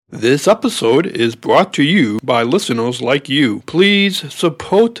This episode is brought to you by listeners like you. Please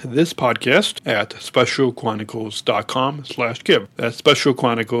support this podcast at specialchronicles.com/give. That's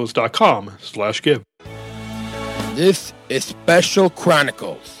specialchronicles.com/give. This is Special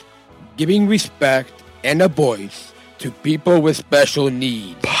Chronicles, giving respect and a voice to people with special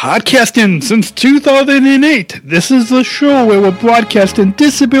needs. Podcasting since 2008. This is the show where we're broadcasting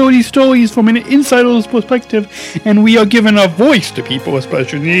disability stories from an insider's perspective, and we are giving a voice to people with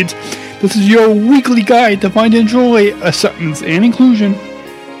special needs. This is your weekly guide to find and enjoy acceptance and inclusion.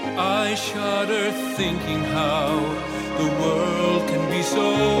 I shudder thinking how the world can be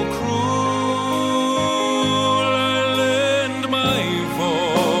so cruel. I lend my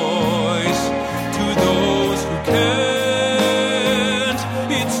voice to those who can't.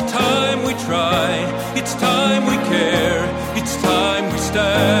 It's time we try, it's time we care, it's time we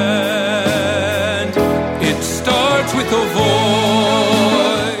stand. It starts with a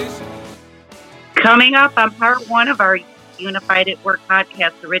voice. Coming up on part one of our Unified at Work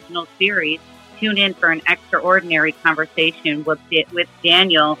podcast original series, tune in for an extraordinary conversation with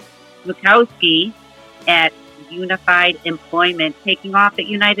Daniel Mukowski at Unified Employment, taking off at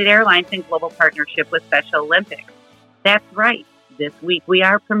United Airlines in global partnership with Special Olympics. That's right. This week we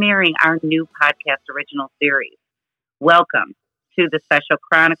are premiering our new podcast original series. Welcome to the Special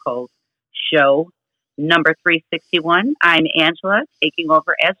Chronicles show number 361. I'm Angela, taking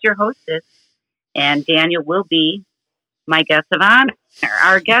over as your hostess, and Daniel will be my guest of honor.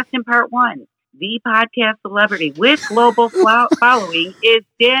 Our guest in part one, the podcast celebrity with global following, is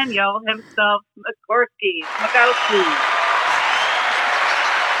Daniel himself, Mukowski.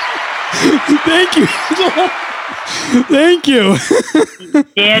 Thank you. Thank you.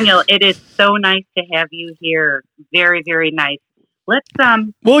 Daniel, it is so nice to have you here. Very, very nice. Let's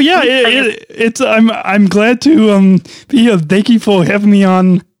Well, yeah, I'm glad to be here. Thank you for having me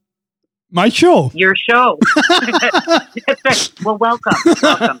on my show. Your show. That's right. Well, welcome.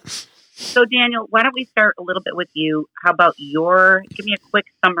 Welcome. So, Daniel, why don't we start a little bit with you? How about give me a quick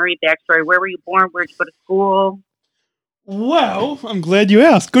summary, backstory. Where were you born? Where did you go to school? Well, I'm glad you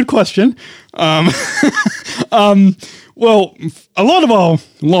asked. Good question. Well, a lot of our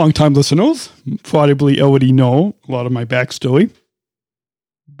longtime listeners probably already know a lot of my backstory.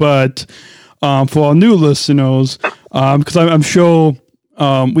 But for our new listeners, because I'm sure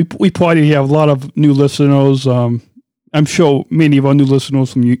we probably have a lot of new listeners. I'm sure many of our new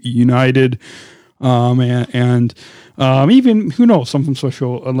listeners from United, and even, who knows, some from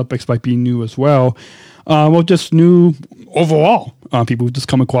Special Olympics might be new as well. Or just new overall. People who just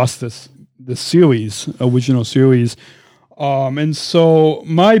come across this series, original series. And so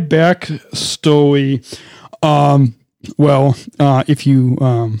my backstory, if you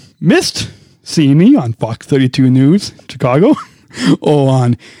missed seeing me on Fox 32 News, Chicago, or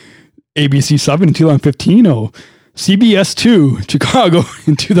on ABC 7 in 2015, or CBS 2, Chicago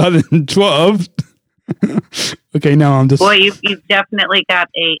in 2012. Okay, now I'm just... Boy, you've definitely got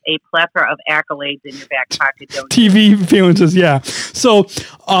a plethora of accolades in your back pocket, don't you? TV appearances, yeah. So,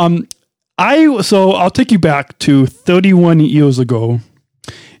 I'll take you back to 31 years ago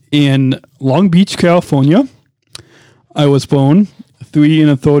in Long Beach, California. I was born 3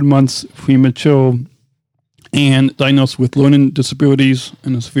 1/3 months premature and diagnosed with learning disabilities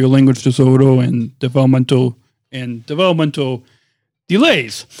and a severe language disorder and developmental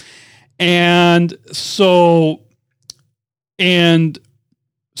delays. And so I've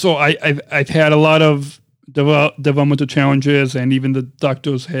had a lot of developmental challenges, and even the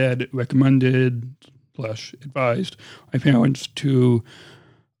doctors had recommended / advised my parents to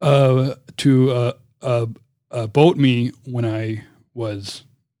abort me when I was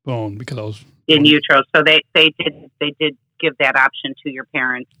born because I was in utero. So they did give that option to your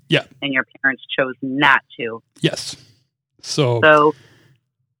parents. Yeah, and your parents chose not to. Yes. So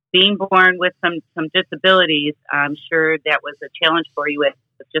being born with some disabilities, I'm sure that was a challenge for you as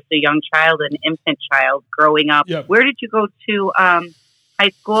just a young child, an infant child growing up. Yep. Where did you go to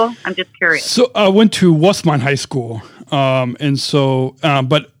high school? I'm just curious. So I went to Westmont High School.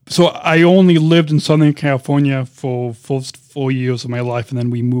 So I only lived in Southern California for first 4 years of my life, and then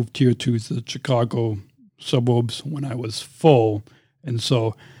we moved here to the Chicago suburbs when I was 4. And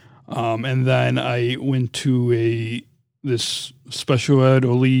so, and then I went to this special ed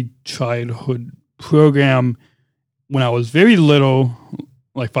early childhood program when I was very little,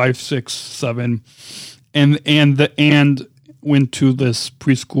 like 5, 6, 7, and went to this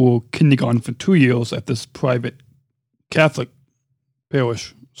preschool kindergarten for 2 years at this private Catholic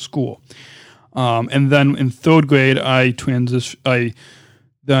parish school. And then in 3rd grade, I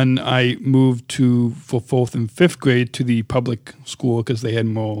then I moved for 4th and 5th grade to the public school because they had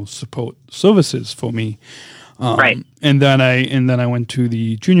more support services for me. Right. And then I went to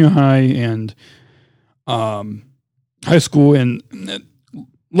the junior high and high school, and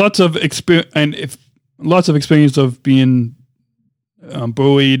lots of experience of being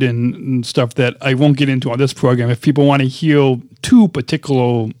bullied and stuff that I won't get into on this program. If people want to hear two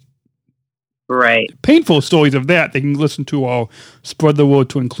particular painful stories of that, they can listen to our Spread the Word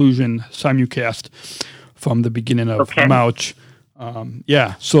to Inclusion simulcast from the beginning of March.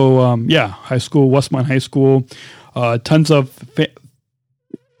 High school, Westmont High School, tons of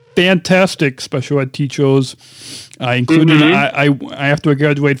fantastic special ed teachers, including I after I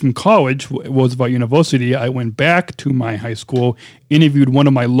graduated from college, Roosevelt University, I went back to my high school, interviewed one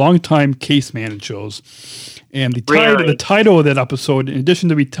of my longtime case managers, and the title of that episode, in addition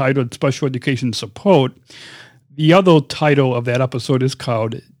to be titled Special Education Support, the other title of that episode is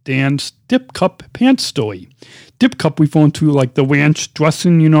called Dan's Dip Cup Pants Story. Dip cup we fall into like the ranch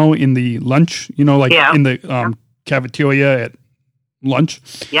dressing, in the lunch, in the cafeteria at lunch.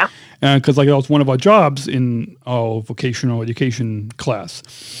 Yep. Because that was one of our jobs in our vocational education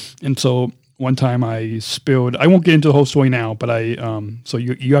class. And so one time I spilled, I won't get into the whole story now, but so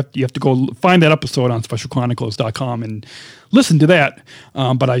you have to go find that episode on specialchronicles.com and listen to that.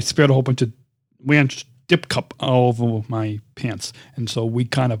 But I spilled a whole bunch of ranch dip cup all over my pants. And so we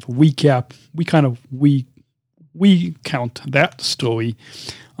kind of count that story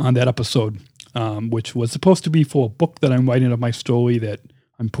on that episode, which was supposed to be for a book that I'm writing of my story that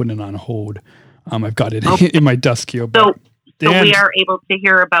I'm putting on hold. I've got it in my desk here. So we are able to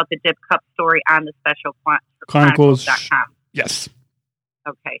hear about the Dip Cup story on the Special Chronicles.com. Yes.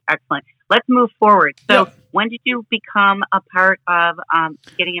 Okay, excellent. Let's move forward. So when did you become a part of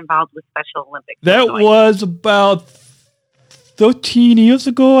getting involved with Special Olympics? That was about 13 years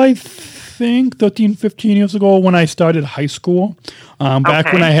ago, I think. 13, 15 years ago when I started high school.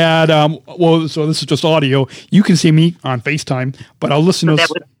 Back when I had, so this is just audio. You can see me on FaceTime, but our listeners,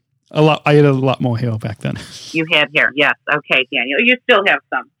 I had a lot more hair back then. You had hair, yes. Okay, Daniel. You still have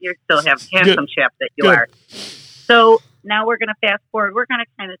some. You still have handsome chap that you are. So now we're going to fast forward. We're going to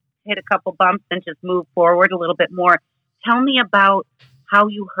kind of hit a couple bumps and just move forward a little bit more. Tell me about how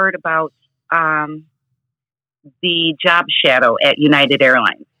you heard about the job shadow at United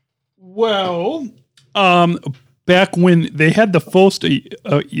Airlines. Well, back when they had the first,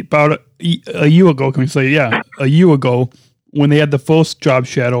 about a year ago, can we say, a year ago, when they had the first job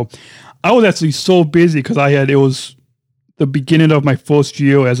shadow, I was actually so busy because it was the beginning of my first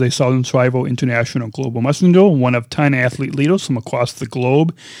year as a Southern Tribal International Global Messenger, one of 10 athlete leaders from across the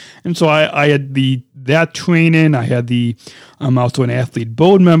globe. And so I had that training. I had I'm also an athlete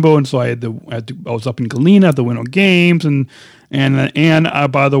board member, and so I was up in Galena at the Winter Games, and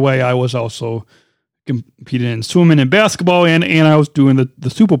by the way, I was also competing in swimming and basketball, and I was doing the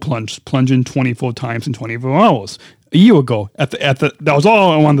super plunging 24 times in 24 hours. A year ago, that was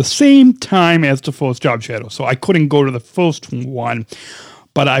all around the same time as the first job shadow. So I couldn't go to the first one,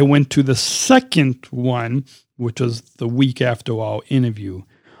 but I went to the second one, which was the week after our interview.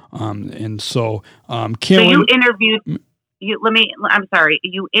 And so, Karen, so you interviewed. I'm sorry.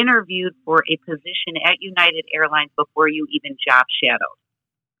 You interviewed for a position at United Airlines before you even job shadowed.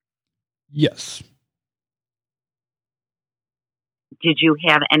 Yes. Did you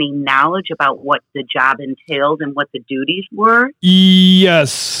have any knowledge about what the job entailed and what the duties were?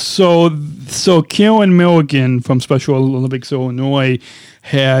 Yes. So Karen Milligan from Special Olympics Illinois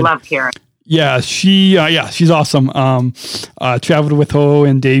had... Love Karen. Yeah, she's awesome. Traveled with her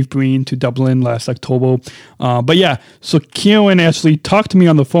and Dave Breen to Dublin last October. So Karen actually talked to me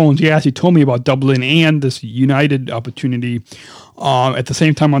on the phone. She actually told me about Dublin and this United opportunity at the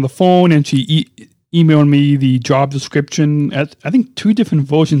same time on the phone, and she emailed me the job description at, I think, 2 different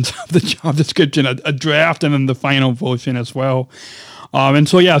versions of the job description, a draft and then the final version as well.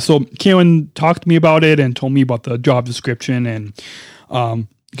 So Karen talked to me about it and told me about the job description and kind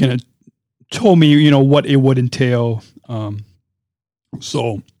of told me, what it would entail.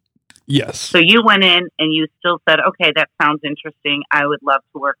 Yes. So you went in and you still said, okay, that sounds interesting. I would love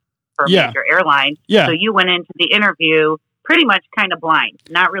to work for a major airline. Yeah. So you went into the interview pretty much kind of blind,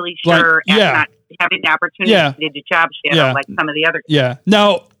 not really sure, and not having the opportunity to do job shadow like some of the other guys. Yeah.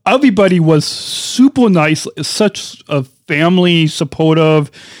 Now, everybody was super nice, such a family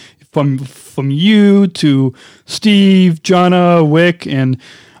supportive from you to Steve, Jonna, Wick, and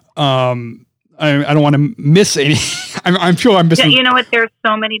I don't want to miss any. I'm sure I'm missing. You know what? There's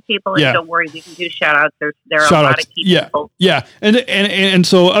so many people, and don't worry, we can do shout outs. There are a lot of key people. Yeah. And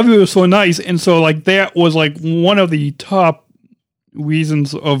so everybody was so nice. And so that was one of the top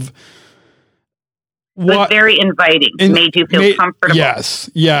reasons of It was very inviting. Made you feel comfortable. Yes.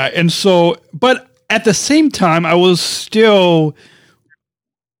 Yeah. And so, but at the same time, I was still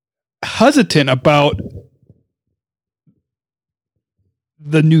hesitant about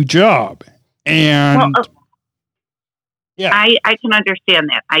the new job. And yeah, I can understand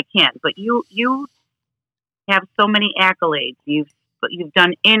that. I can, but you have so many accolades. You've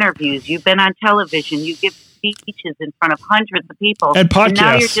done interviews. You've been on television. You give speeches in front of hundreds of people. And podcasts. And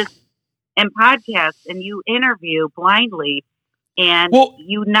now you're just in podcasts, and you interview blindly, and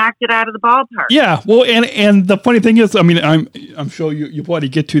you knocked it out of the ballpark. Yeah. Well, and the funny thing is, I mean, I'm sure you probably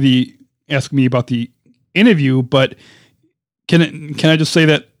get to ask me about the interview, but can I just say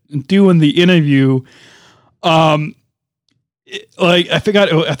that doing the interview, I think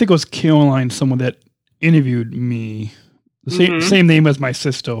it was Caroline, someone that interviewed me, the same name as my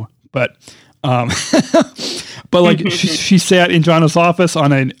sister, but but like she sat in John's office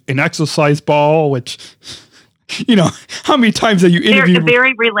on an exercise ball, which, you know, how many times have you interviewed? A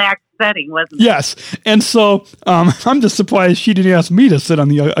very relaxed setting, wasn't it? Yes. And so I'm just surprised she didn't ask me to sit on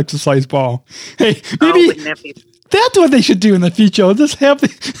the exercise ball. Hey, maybe that's what they should do in the future. Just have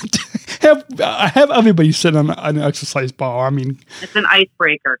everybody sit on an exercise ball. I mean, it's an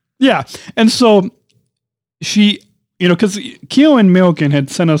icebreaker. Yeah. And so she, you know, because Keo and Milligan had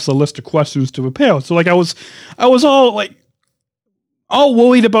sent us a list of questions to prepare. So like I was all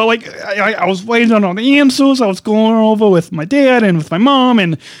worried about, like, I was waiting on all the answers. I was going over with my dad and with my mom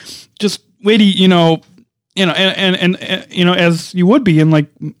and just waiting, and as you would be. And like,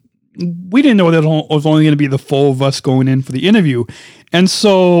 we didn't know that it was only going to be the four of us going in for the interview. And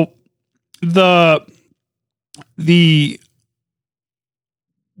so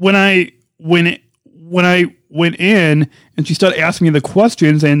when I went in and she started asking me the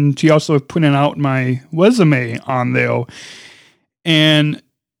questions, and she also printed out my resume on there. And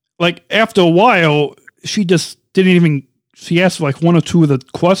like after a while, she just she asked like one or two of the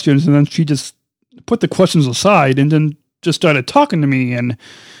questions, and then she just put the questions aside and then just started talking to me. And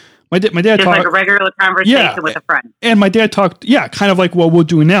my dad just talked like a regular conversation with a friend. And my dad talked, kind of like what we're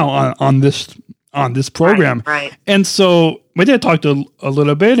doing now on this program. Right. And so my dad talked a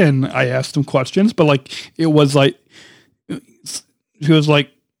little bit, and I asked him questions, but like, it was like, he was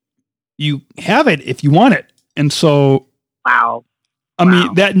like, you have it if you want it. And so, wow. I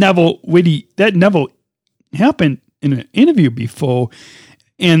mean, that never happened in an interview before.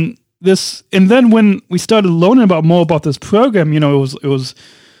 And then when we started learning more about this program, it was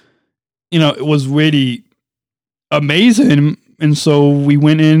really amazing. And so we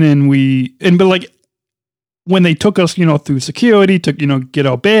went in but like when they took us, through security to, get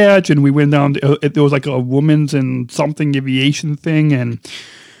our badge, and we went down, there was like a women's and something aviation thing. And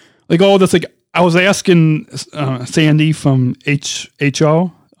like all this, like I was asking Sandy from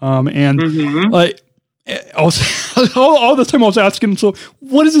HR, and like I was all the time I was asking, so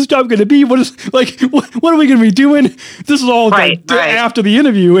what is this job going to be? What are we going to be doing? This is all after the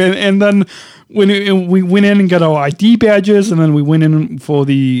interview, and then when we went in and got our ID badges, and then we went in for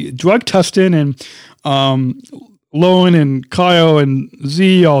the drug testing, and Lauren and Kyle and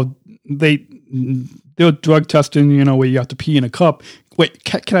Z, they're drug testing, where you have to pee in a cup. Wait,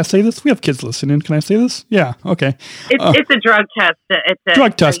 can I say this? We have kids listening. Can I say this? Yeah. Okay. It's a drug test. It's a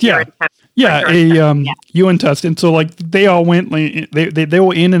drug test. Yeah. Urine test. And so like they all went, like, they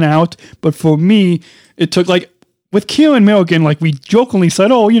were in and out. But for me, it took like with Keo and Milligan, like we jokingly said,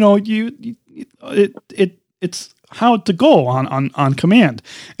 oh, it's how to go on command.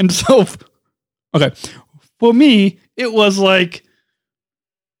 And so, okay, for me, it was like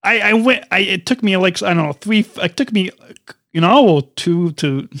it took me like, I don't know, it took me an hour or two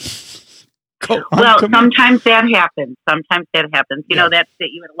to go. Well, sometimes that happens. You know, that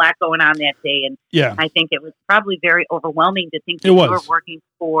you had a lot going on that day. And I think it was probably very overwhelming to think that you were working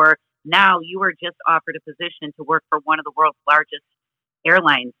for, now you were just offered a position to work for one of the world's largest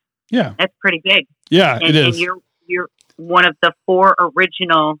airlines. Yeah. That's pretty big. Yeah, it is. And you're one of the 4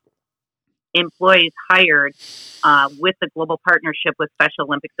 original employees hired with the global partnership with Special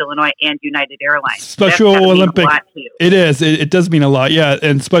Olympics Illinois and United Airlines. Special Olympics. It is. It does mean a lot. Yeah,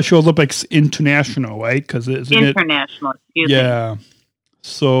 and Special Olympics International, right? Because it's international. Excuse me. Yeah.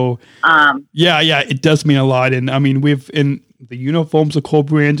 So. It does mean a lot, and I mean the uniforms are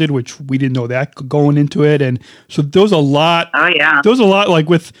co-branded, which we didn't know that going into it, and so there's a lot. Oh yeah. There's a lot like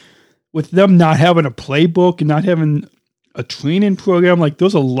with them not having a playbook and not having a training program, like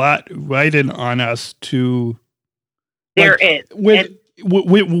there's a lot riding on us to. There is,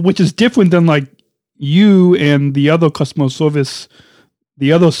 which is different than like you and the other customer service,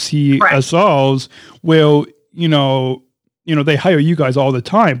 the other CSRs, where they hire you guys all the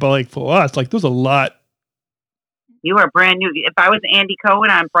time, but like for us, like there's a lot. You are brand new. If I was Andy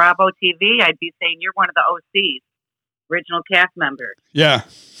Cohen on Bravo TV, I'd be saying you're one of the OCs, original cast members. Yeah.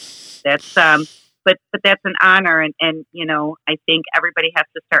 That's but that's an honor, and I think everybody has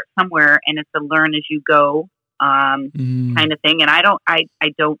to start somewhere, and it's a learn as you go kind of thing. And I don't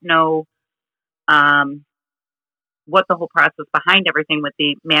know what the whole process behind everything with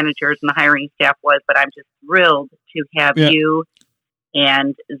the managers and the hiring staff was, but I'm just thrilled to have you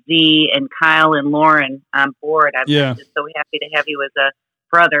and Z and Kyle and Lauren on board. I'm just so happy to have you as a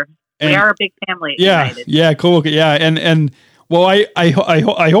brother. We are a big family. United. Yeah, cool. Yeah, and well,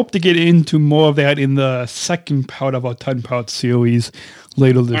 I hope to get into more of that in the second part of our 10-part series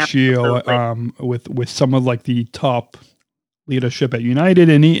later this year, with some of like the top leadership at United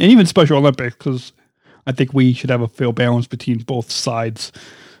and even Special Olympics, because I think we should have a fair balance between both sides.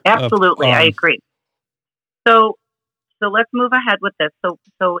 Absolutely, I agree. So let's move ahead with this.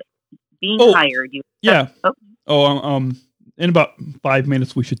 So being hired, in about 5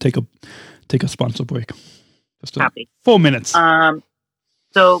 minutes we should take a sponsor break. Just Copy. 4 minutes.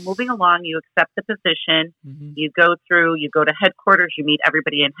 So moving along, you accept the position. Mm-hmm. You go to headquarters. You meet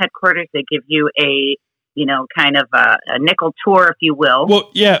everybody in headquarters. They give you a kind of a nickel tour, if you will.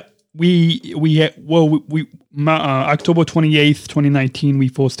 Well, yeah. October 28th, 2019, we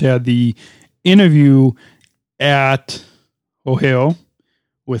first had the interview at O'Hare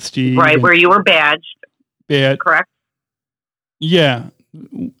with Steve. Right, where you were badged. Correct? Yeah.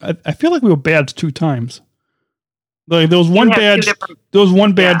 I feel like we were badged 2 times. Like there was one badge. There was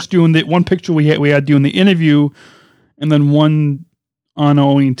one badge doing the one picture we had doing the interview, and then one on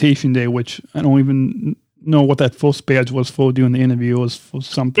orientation day, which I don't even know what that first badge was for doing the interview. It was for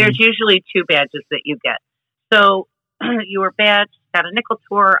something. There's usually 2 badges that you get. So you were badged, got a nickel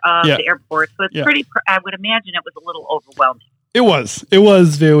tour of the airport. So it's pretty. I would imagine it was a little overwhelming. It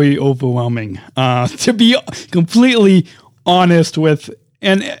was very overwhelming. To be completely honest with,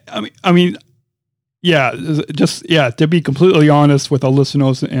 and I mean. To be completely honest with our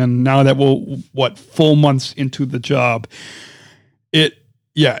listeners, and now that we're 4 months into the job, it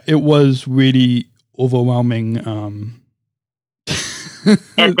was really overwhelming. At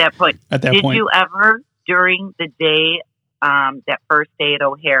that point, did you ever, during the day, that first day at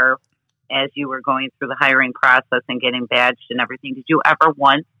O'Hare, as you were going through the hiring process and getting badged and everything, did you ever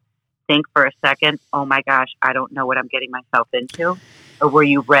once think for a second, oh my gosh, I don't know what I'm getting myself into? Or were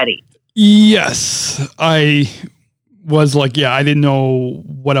you ready? Yes, I was like, I didn't know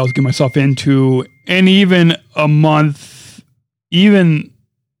what I was getting myself into. And even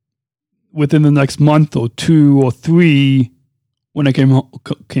within the next month or 2 or 3, when I came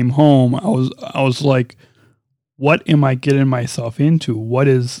home, I was like, what am I getting myself into? What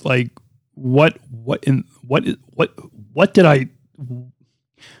is like, what did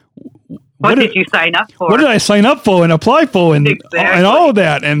you sign up for? What did I sign up for and apply for and all of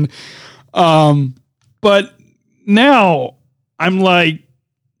that? And, but now I'm like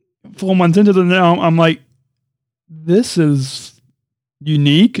 4 months into I'm like, this is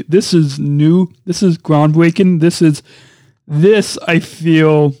unique. This is new. This is groundbreaking. This I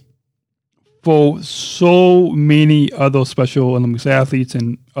feel for so many other Special Olympics athletes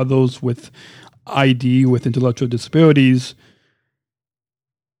and others with ID, with intellectual disabilities.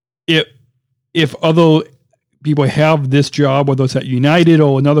 If other people have this job, whether it's at United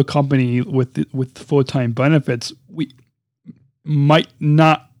or another company with full-time benefits, we might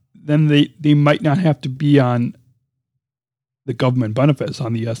not. Then they might not have to be on the government benefits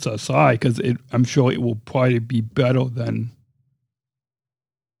on the SSI, because I'm sure it will probably be better than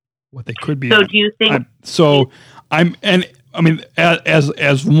what they could be. So on. Do you think?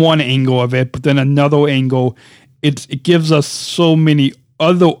 As one angle of it, but then another angle, it gives us so many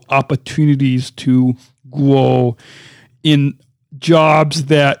other opportunities to grow in jobs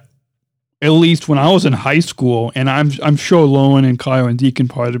that, at least when I was in high school, and I'm sure Lauren and Kyle and Dee can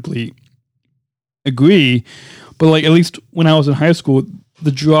probably agree, but like at least when I was in high school,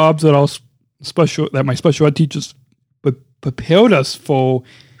 the jobs that my special ed teachers prepared us for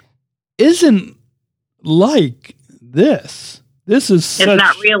isn't like this. It's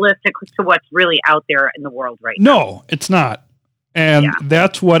not realistic to what's really out there in the world right now. No, it's not. And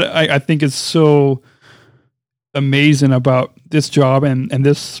that's what I think is so amazing about this job and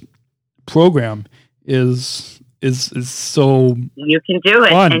this program is so you can do it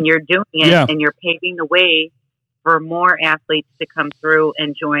fun. And you're doing it and you're paving the way for more athletes to come through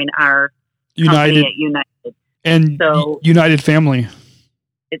and join our company at United. And so, United family.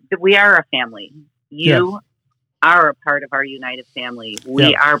 We are a family. You are a part of our United family.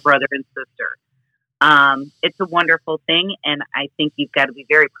 We are brother and sister. It's a wonderful thing, and I think you've got to be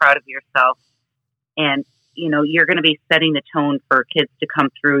very proud of yourself. And you're going to be setting the tone for kids to come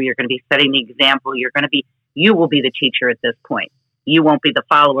through. You're going to be setting the example. You will be the teacher at this point. You won't be the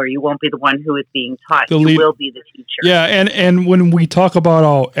follower. You won't be the one who is being taught. You will be the teacher. Yeah, and when we talk about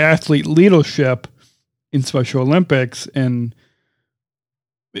our athlete leadership in Special Olympics, and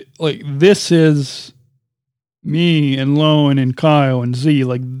like this is me and Lone and Kyle and Z,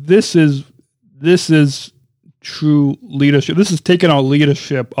 like this is true leadership. This is taking our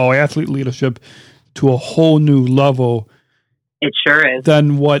leadership, our athlete leadership, to a whole new level. It sure is.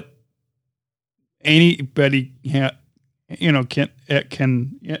 Than what anybody can,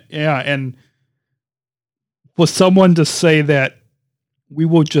 and for someone to say that we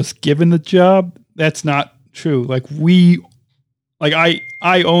were just given the job, that's not true. Like I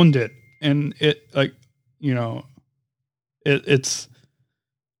owned it, and I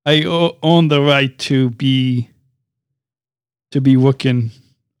own the right to be working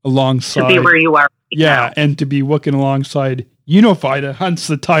alongside. To be where you are. Yeah, and to be working alongside Unified, hence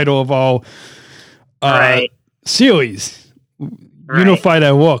the title of our series, right. Unified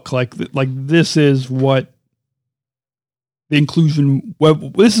at Work. Like this is what the inclusion.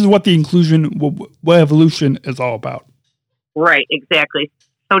 This is what the inclusion revolution is all about. Right, exactly.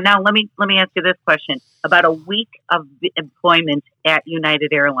 So now let me ask you this question: about a week of employment at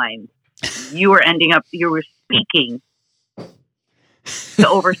United Airlines, you were speaking to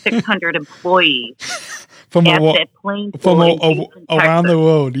over 600 employees from that plane from around the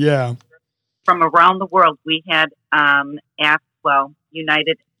world. Yeah, from around the world. We had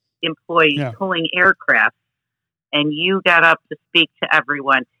United employees pulling aircraft, and you got up to speak to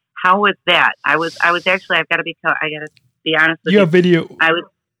everyone. How was that? I was actually. I got to be honest with you. You have video.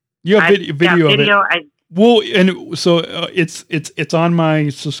 You have video of it. Well, and so it's on my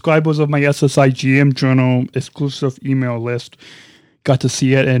subscribers of my SSIGM journal exclusive email list. Got to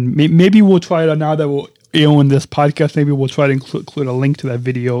see it, and maybe we'll try it now that we're in this podcast. Maybe we'll try to include a link to that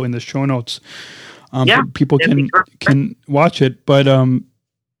video in the show notes, so people can watch it. But you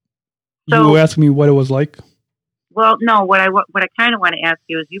were asking me what it was like. Well, no. What I kind of want to ask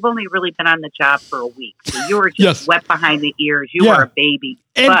you is, you've only really been on the job for a week, so you were just wet behind the ears. You were a baby,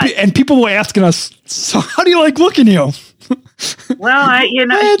 and people were asking us, "So how do you like looking here?" Well, you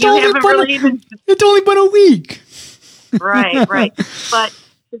haven't really even. It's only been a week. Right. But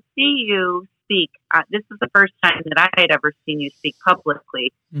to see you speak, this is the first time that I had ever seen you speak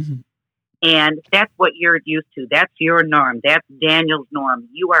publicly. Mm-hmm. And that's what you're used to. That's your norm. That's Daniel's norm.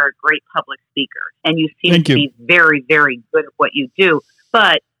 You are a great public speaker, and you seem to be very, very good at what you do.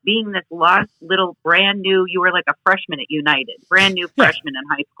 But being this lost little brand new, you were like a freshman at United, brand new freshman in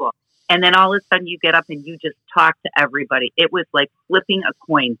high school. And then all of a sudden you get up and you just talk to everybody. It was like flipping a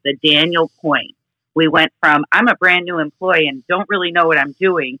coin, the Daniel coin. We went from, I'm a brand new employee and don't really know what I'm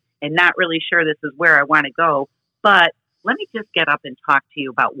doing and not really sure this is where I want to go, but let me just get up and talk to you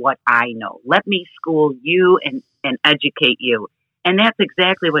about what I know. Let me school you and educate you. And that's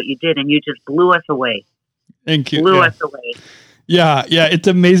exactly what you did, and you just blew us away. Thank you. Blew us away. Yeah, it's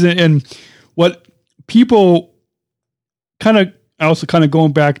amazing. And what people also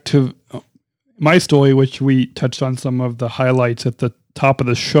going back to my story, which we touched on some of the highlights at the top of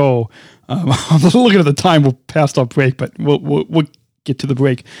the show. I'm looking at the time. We're past our break, but we'll get to the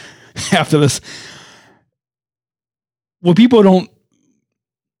break after this. What people don't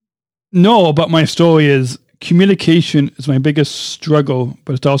know about my story is communication is my biggest struggle,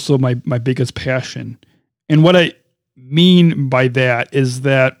 but it's also my biggest passion. And what I mean by that is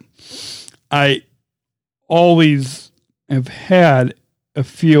that I always have had a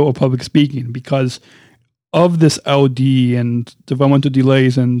fear of public speaking because of this LD and developmental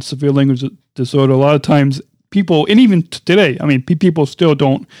delays and severe language disorder. A lot of times people, and even today, people still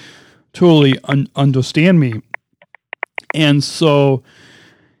don't totally understand me. And so,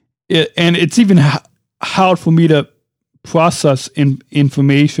 it's even hard for me to process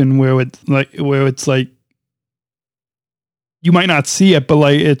information where it's like, you might not see it, but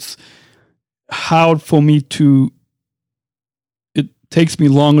like it's hard for me to. It takes me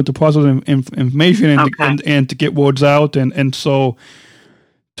longer to process information and to get words out, and so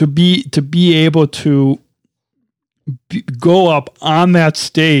to be able to go up on that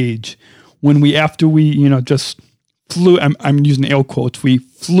stage after we just flew. I'm using air quotes. We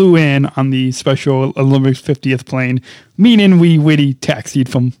flew in on the Special Olympics 50th plane, meaning we really taxied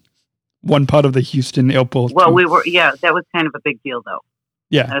from one part of the Houston airport. Well, that was kind of a big deal, though.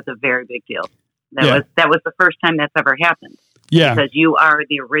 Yeah, that was a very big deal. That was the first time that's ever happened. Yeah, because you are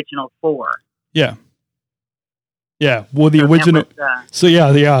the original four. Yeah, Yeah, well, the So that original. was, So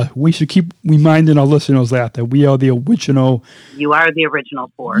yeah, we should keep reminding our listeners that we are the original you are the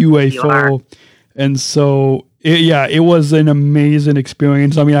original force. You are. UFO, and so it was an amazing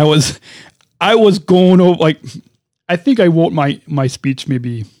experience. I mean, I was going over I think I wrote my speech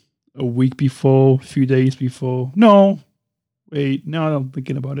maybe a week before, a few days before. No, wait, now I'm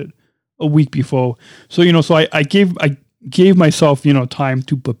thinking about it. A week before. So so I gave myself time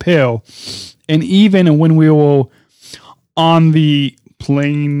to prepare, and even when we were on the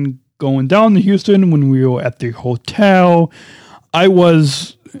plane going down to Houston, when we were at the hotel, I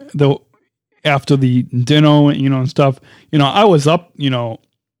was after the dinner, and stuff, I was up,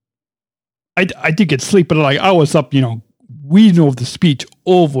 I did get sleep, but I was up, reading over the speech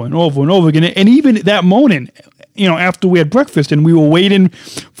over and over and over again. And even that morning, after we had breakfast and we were waiting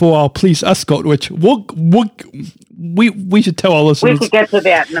for our police escort, which we should tell our listeners. We could get to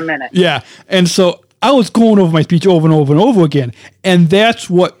that in a minute. Yeah. And so I was going over my speech over and over and over again. And that's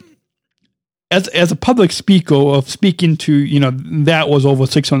what, as a public speaker of speaking to, that was over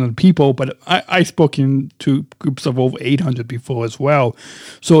 600 people, but I spoken to groups of over 800 before as well.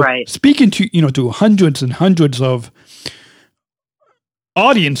 So speaking to, to hundreds and hundreds of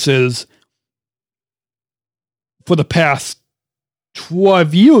audiences for the past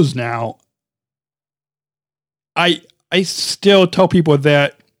 12 years now, I still tell people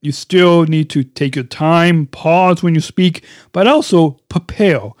that you still need to take your time, pause when you speak, but also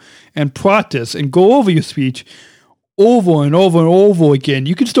prepare and practice and go over your speech over and over and over again.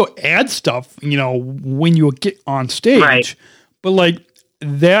 You can still add stuff, when you get on stage, but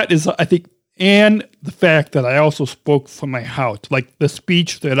that is, I think, and the fact that I also spoke from my heart, the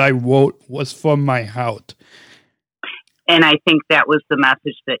speech that I wrote was from my heart. And I think that was the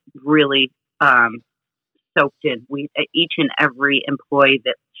message that really soaked in. Each and every employee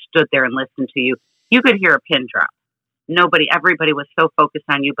that stood there and listened to you, you could hear a pin drop. Everybody was so focused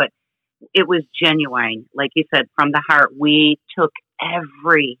on you, but it was genuine. Like you said, from the heart, we took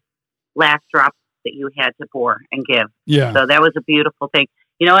every last drop that you had to pour and give. Yeah. So that was a beautiful thing.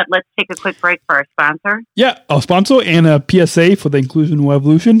 You know what? Let's take a quick break for our sponsor. Yeah, our sponsor and a PSA for the Inclusion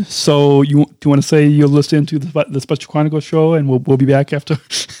Revolution. So do you want to say you're listening to the Special Chronicles show, and we'll be back after?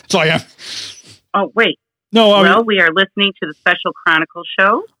 Sorry. Oh, wait. No, we are listening to the Special Chronicles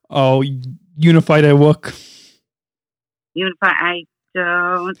show. Oh, Unified at Work. I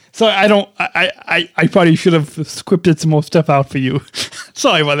don't. So I don't. I probably should have scripted some more stuff out for you.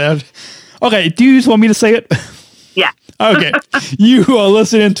 Sorry about that. Okay, do you just want me to say it? Yeah. Okay. You are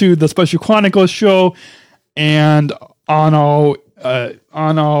listening to the Special Chronicles show, and on our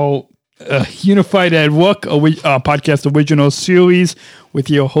Unified at Work podcast original series with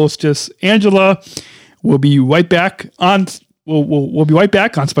your hostess Angela. We'll be right back on. We'll be right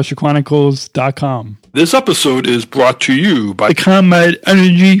back on SpecialChronicles.com. This episode is brought to you by the ComEd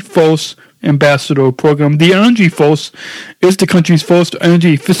Energy Force Ambassador Program. The Energy Force is the country's first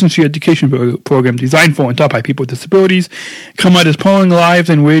energy efficiency education program designed for and taught by people with disabilities. ComEd is powering lives,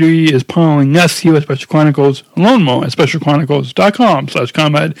 and Radio is powering us here at Special Chronicles. Learn more at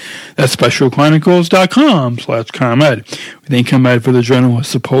SpecialChronicles.com/ComEd. That's SpecialChronicles.com/ComEd. We thank ComEd for the generous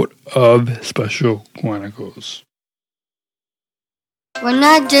support of Special Chronicles. We're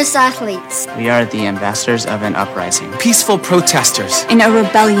not just athletes. We are the ambassadors of an uprising. Peaceful protesters. In a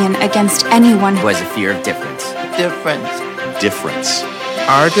rebellion against anyone who has a fear of difference. Difference.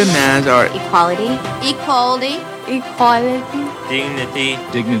 Our demands are equality,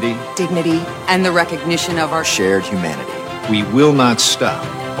 dignity, and the recognition of our shared humanity. We will not stop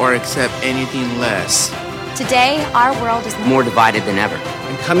or accept anything less. Today, our world is more divided than ever.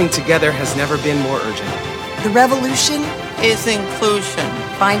 And coming together has never been more urgent. The revolution is inclusion.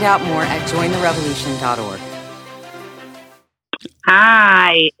 Find out more at jointherevolution.org.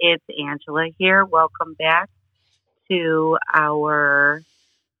 Hi, it's Angela here. Welcome back to our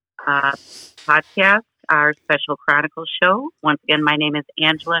podcast, our Special Chronicles show. Once again, my name is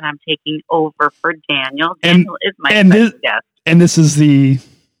Angela, and I'm taking over for Daniel. Daniel is my special guest. And this is the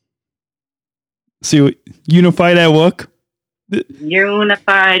Unified at Work.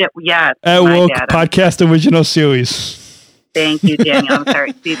 Unified, yes. At Work podcast original series. Thank you, Daniel. I'm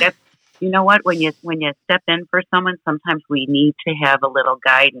sorry. See, that's, you know what? When you step in for someone, sometimes we need to have a little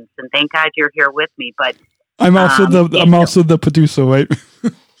guidance. And thank God you're here with me. But I'm also the producer, right?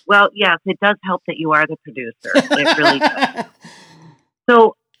 Well, yes, it does help that you are the producer. It really does.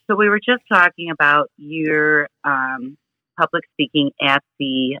 So we were just talking about your public speaking at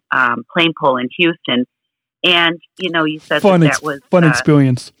the plane pull in Houston, and you said that was fun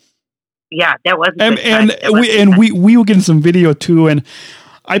experience. Yeah, that was a and we were getting some video too, and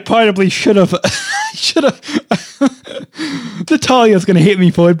I probably should have Natalia's going to hate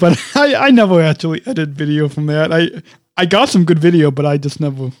me for it, but I never actually edited video from that. I got some good video, but I just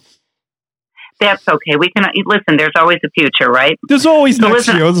never. That's okay. We can listen. There's always a future, right? There's always next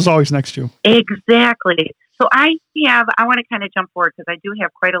year. There's always next year. Exactly. So I want to kind of jump forward because I do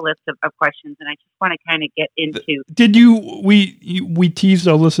have quite a list of questions, and I just want to kind of get into. Did we teased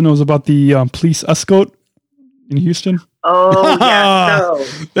our listeners about the police escort in Houston? Oh, yeah.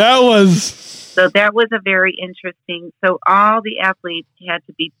 So that was a very interesting. So all the athletes had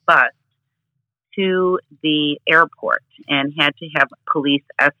to be bused to the airport and had to have police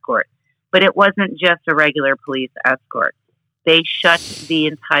escort. But it wasn't just a regular police escort. They shut the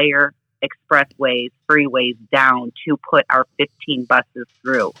entire expressways, freeways down to put our 15 buses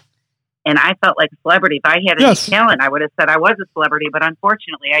through. And I felt like a celebrity. If I had any talent, I would have said I was a celebrity, but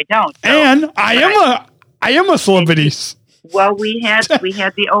unfortunately I don't. So, and I am a celebrity. Well, we had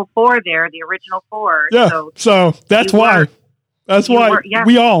the 04 there, the original 4. Yeah. So that's why. That's why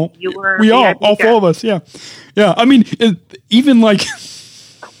we all four of us. Yeah. Yeah. I mean, even like,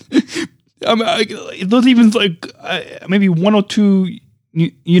 there's even like maybe one or two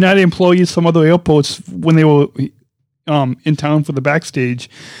United employees from other airports when they were in town for the backstage,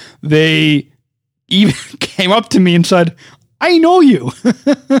 they even came up to me and said, I know you.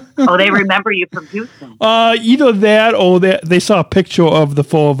 Oh, they remember you from Houston. Either that or they saw a picture of the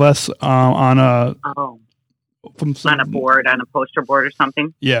four of us on a board, on a poster board or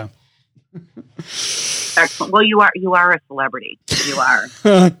something. Yeah. Excellent. Well, you are a celebrity. You are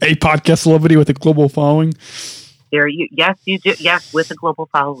a podcast celebrity with a global following. Yes, you do. Yes, with a global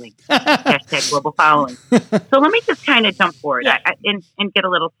following. Hashtag global following. So let me just kind of jump forward and get a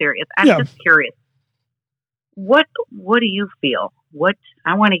little serious. I'm just curious. What do you feel?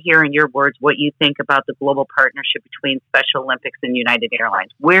 I want to hear in your words what you think about the global partnership between Special Olympics and United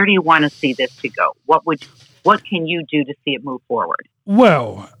Airlines. Where do you want to see this to go? What can you do to see it move forward?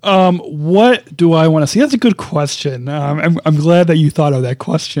 Well, what do I want to see? That's a good question. I'm glad that you thought of that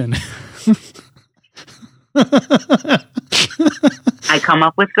question. I come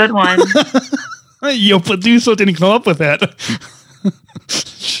up with good ones. Your producer didn't come up with that.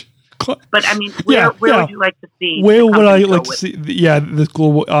 But I mean, where would you like to see? Where would I like to see? Yeah, this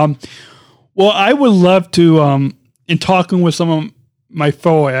global. Well, I would love to. In talking with some of my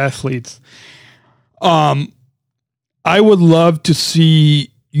fellow athletes, I would love to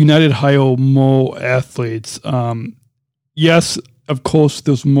see United hire more athletes. Yes, of course,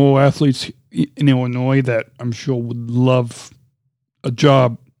 there's more athletes in Illinois that I'm sure would love a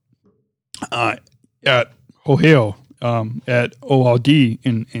job at O'Hare. At ORD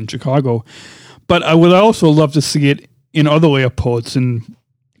in Chicago, but I would also love to see it in other airports in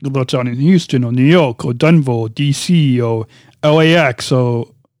Houston or New York or Denver or DC or LAX or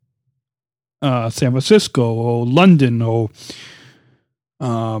San Francisco or London or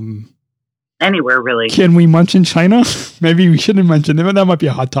anywhere really. Can we mention China? Maybe we shouldn't mention it, but that might be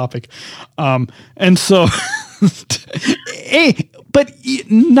a hot topic. And so, but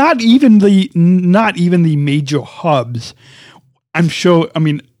not even the major hubs. I'm sure. I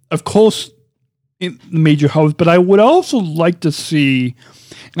mean, of course, in the major hubs, but I would also like to see.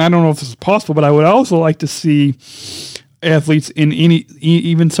 And I don't know if this is possible, but I would also like to see athletes in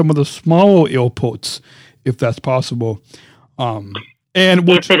even some of the smaller airports, if that's possible. And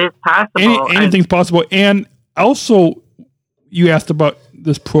if it is possible, anything's possible. And also, you asked about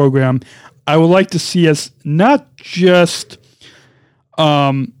this program. I would like to see us not just,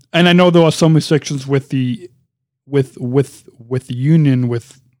 and I know there are some restrictions with the union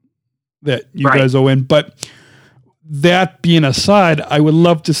that you guys are in, but that being aside, I would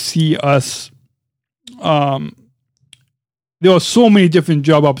love to see us. There are so many different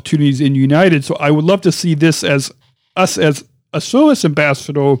job opportunities in United, so I would love to see this as us as a service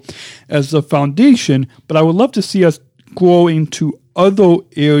ambassador, as a foundation, but I would love to see us grow into other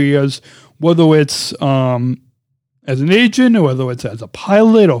areas, whether it's as an agent or whether it's as a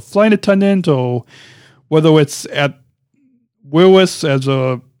pilot or flight attendant or whether it's at Willis as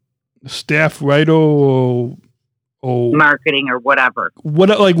a staff writer or marketing or whatever.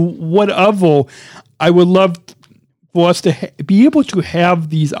 Whatever. I would love for us to be able to have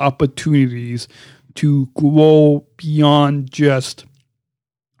these opportunities to grow beyond just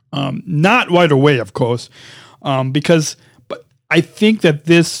not right away, of course, but I think that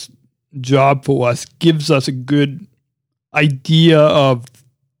this job for us gives us a good idea of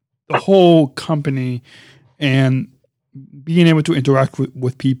the whole company and being able to interact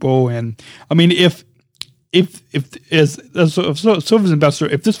with people. And I mean, if as a service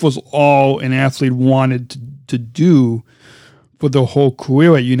ambassador, if this was all an athlete wanted to do for their whole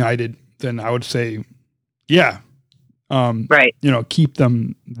career at United, then I would say, yeah, right. Keep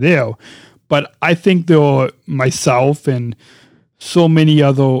them there. But I think myself and so many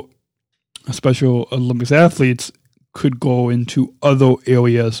other Special Olympics athletes could go into other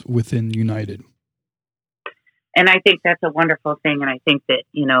areas within United. And I think that's a wonderful thing. And I think that,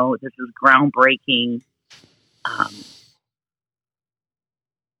 this is groundbreaking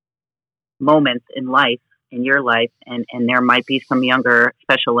moments in life, in your life. And there might be some younger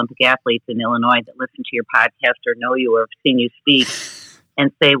Special Olympic athletes in Illinois that listen to your podcast or know you or have seen you speak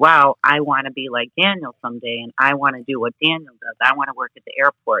and say, wow, I want to be like Daniel someday. And I want to do what Daniel does. I want to work at the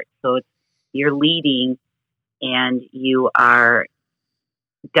airport. So you're leading, and you are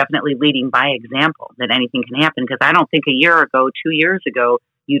definitely leading by example that anything can happen. Because I don't think a year ago, 2 years ago,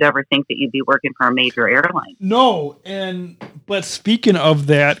 you'd ever think that you'd be working for a major airline. No. But speaking of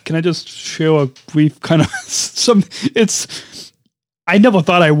that, can I just share a brief kind of I never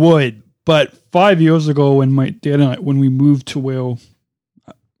thought I would, but 5 years ago when my dad and I, when we moved to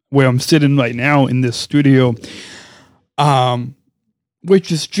where I'm sitting right now in this studio,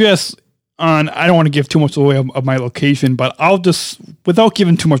 which is just on, I don't want to give too much away of my location, but I'll just, without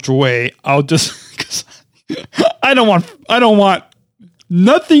giving too much away, I'll just, cause I don't want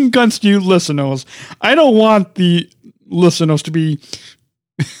nothing against you listeners. I don't want the listeners to be.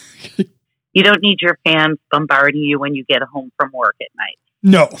 You don't need your fans bombarding you when you get home from work at night.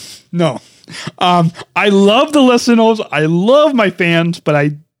 No. I love the listeners. I love my fans, but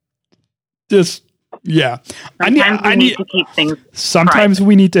I just, yeah. Sometimes we need to keep things Sometimes private.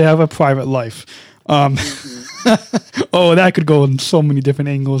 We need to have a private life. Oh, that could go in so many different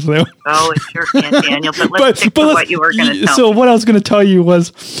angles there. Oh, it sure can, Daniel. But let's stick to what you were going to tell So me. what I was going to tell you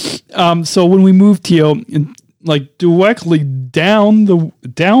was, so when we moved here, like directly down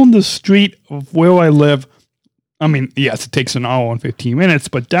the street of where I live, I mean, yes, it takes an hour and 15 minutes,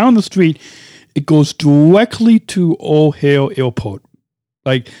 but down the street, it goes directly to O'Hare Airport.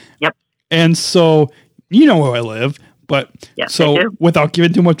 Like, yep. And so, you know where I live, but yes, so without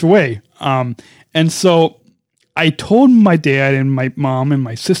giving too much away. And so I told my dad and my mom and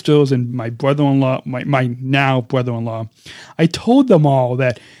my sisters and my brother-in-law, my now brother-in-law, I told them all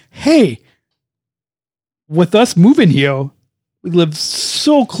that, hey, with us moving here, we live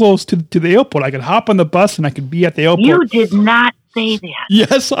so close to the airport. I could hop on the bus and I could be at the airport. You did not say that.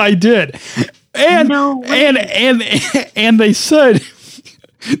 Yes, I did. And no way. and they said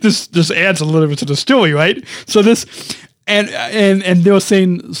this adds a little bit to the story, right? So this and they were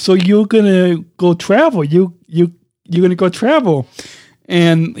saying, so you're gonna go travel. You're gonna go travel.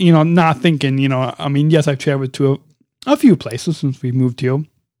 And not thinking, I mean, yes, I've traveled to a few places since we moved here.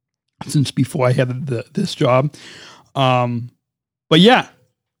 Since before I had this job. But yeah,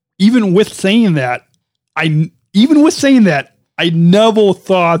 even with saying that, I never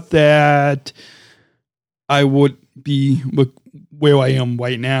thought that I would be where I am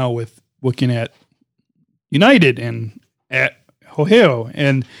right now with looking at United and at O'Hare.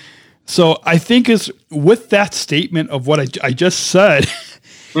 And so I think is with that statement of what I just said,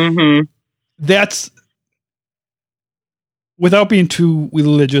 mm-hmm. That's, without being too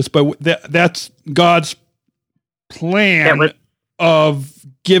religious, but that's God's plan of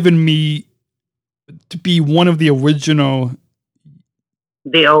giving me to be one of the original.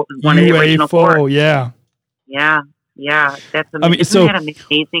 One of the original four. Yeah. Yeah. That's amazing. I mean, Isn't that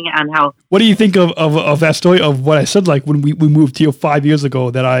amazing on how. What do you think of that story of what I said, like when we moved here 5 years ago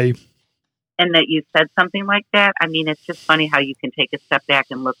and that you said something like that? I mean, it's just funny how you can take a step back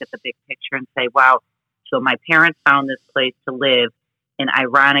and look at the big picture and say, wow, so my parents found this place to live, and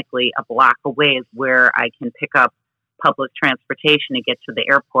ironically, a block away is where I can pick up public transportation to get to the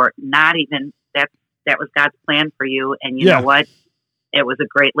airport. Not even that was God's plan for you, and you know what? It was a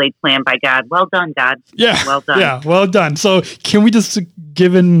great laid plan by God. Well done, God. Yeah, well done. Yeah, well done. So, can we just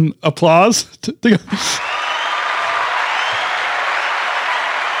give an applause?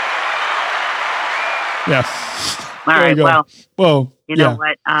 Yeah. All right. Well. Whoa. You know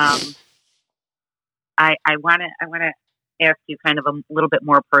what? I want to ask you kind of a little bit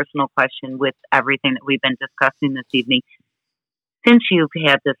more personal question with everything that we've been discussing this evening. Since you've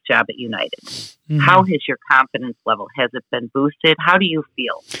had this job at United, mm-hmm. How has your confidence level? Has it been boosted? How do you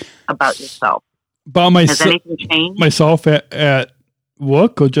feel about yourself? About myself? Has anything changed? Myself at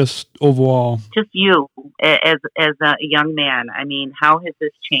work or just overall? Just you as a young man. I mean, how has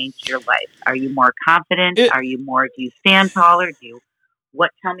this changed your life? Are you more confident? Do you stand taller?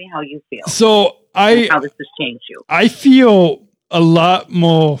 Tell me how you feel. So how this has changed you. I feel a lot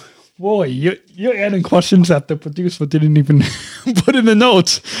more. Boy, you're adding questions that the producer didn't even put in the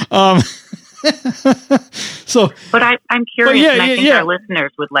notes. But I'm curious, and I think our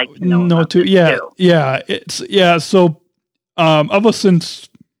listeners would like to know. So ever since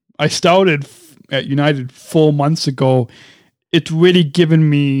I started at United 4 months ago, it's really given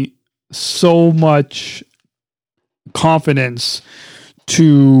me so much confidence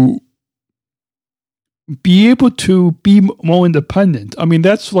to be able to be more independent. I mean,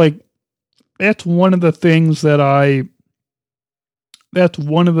 that's one of the things that I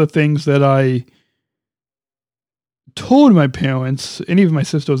told my parents and even my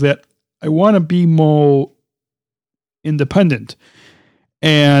sisters, that I want to be more independent.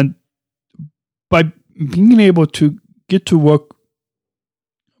 And by being able to get to work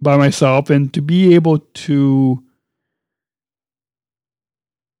by myself and to be able to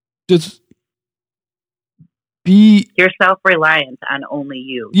just be... You're self-reliant on only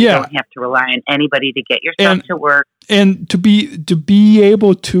you. Yeah. You don't have to rely on anybody to get yourself to work. And to be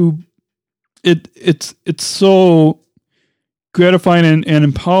able to... It's so gratifying and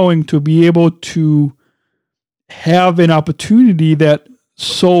empowering to be able to have an opportunity that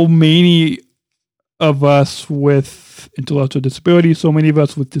so many of us with intellectual disabilities, so many of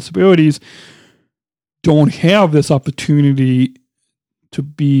us with disabilities don't have this opportunity to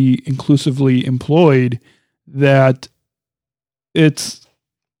be inclusively employed, that it's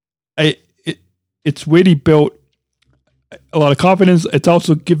really built a lot of confidence. It's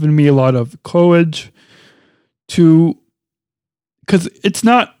also given me a lot of courage because it's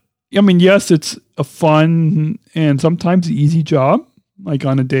not, I mean, yes, it's a fun and sometimes easy job, like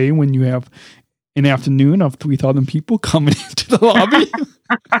on a day when you have an afternoon of 3,000 people coming into the lobby.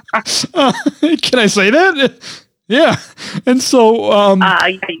 Can I say that? Yeah. And so... yeah,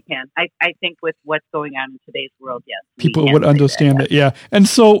 you can. I think with what's going on in today's world, yes. People would understand that, yeah. And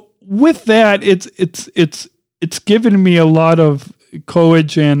so with that, it's given me a lot of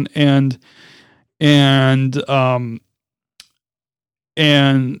courage and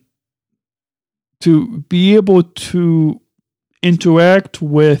to be able to interact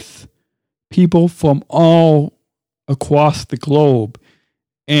with people from all across the globe.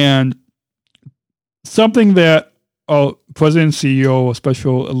 And something that President and CEO of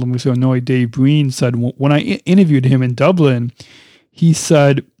Special Olympics Illinois, Dave Breen, said when I interviewed him in Dublin, he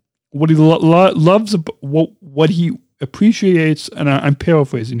said what he loves, what he appreciates, and I'm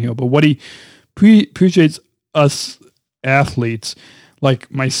paraphrasing here, but what he appreciates us athletes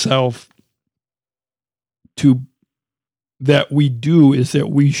like myself that we do is that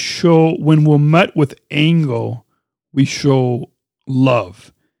we show, when we're met with anger, we show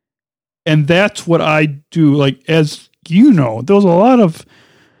love. And that's what I do. Like, as you know, there's a lot of,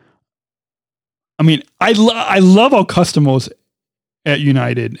 I mean, I love our customers at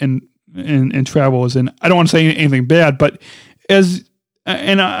United and Travelers, and I don't want to say anything bad, but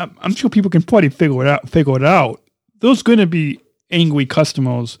I'm sure people can probably figure it out. There's going to be angry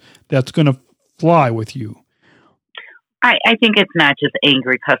customers that's going to fly with you. I think it's not just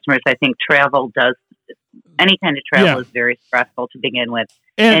angry customers. I think any kind of travel is very stressful to begin with.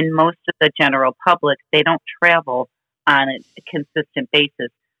 And most of the general public, they don't travel on a consistent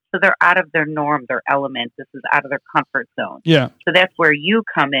basis. So they're out of their norm, their element. This is out of their comfort zone. Yeah. So that's where you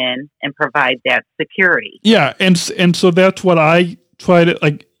come in and provide that security. Yeah. And so that's what I try to,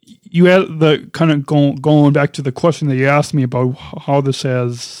 like, you had the kind of going back to the question that you asked me about how this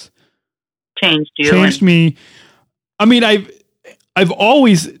has changed me. I mean, I've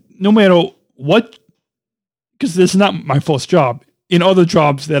always, no matter what, because this is not my first job. In other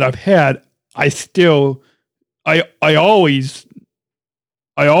jobs that I've had, I always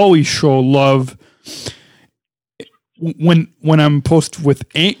show love when I'm posted with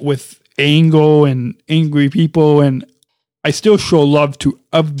anger and angry people, and I still show love to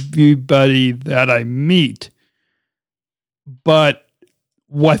everybody that I meet. But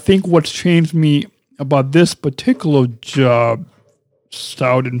I think what's changed me about this particular job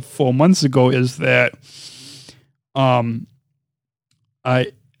started 4 months ago is that I've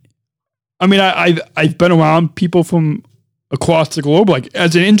been around people from across the globe, like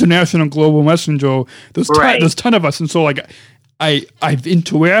as an international global messenger. There's a ton of us, and so like I've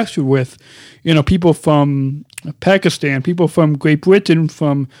interacted with people from Pakistan, people from Great Britain,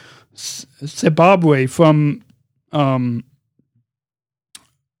 from Zimbabwe, from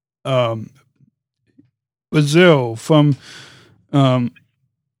Brazil, from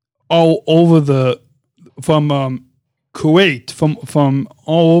all over from Kuwait, from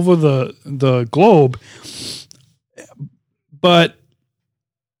all over the globe. But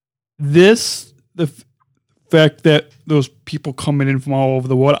the fact that those people coming in from all over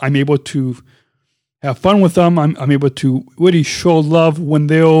the world, I'm able to have fun with them. I'm able to really show love when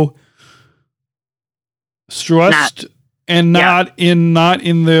they're stressed and not in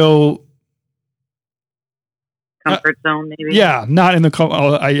their comfort zone, maybe. Yeah, not in the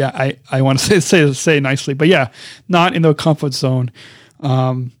I want to say nicely, but yeah, not in the comfort zone.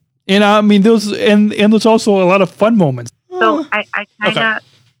 And I mean, there's also a lot of fun moments. So I kind of,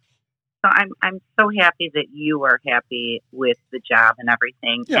 so I'm so happy that you are happy with the job and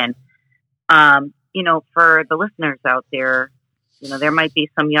everything. Yeah. And, for the listeners out there, there might be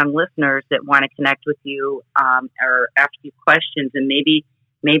some young listeners that want to connect with you, or ask you questions, and maybe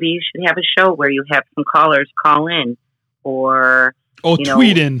you should have a show where you have some callers call in, or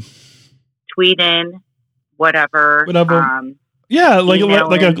tweet in, whatever. Yeah, like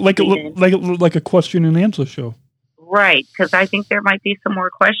a question and answer show. Right, because I think there might be some more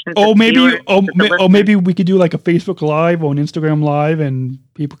questions. Maybe we could do like a Facebook Live or an Instagram Live, and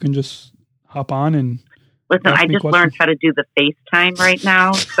people can just hop on and listen. I just learned how to do the FaceTime right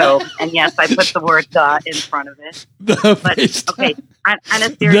now, so and yes, I put the word in front of it. Okay, on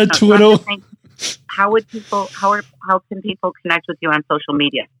a serious note, how can people connect with you on social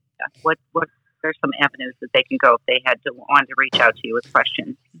media? What are some avenues that they can go if they wanted to reach out to you with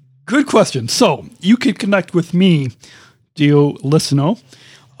questions? Good question. So you can connect with me, dear listener,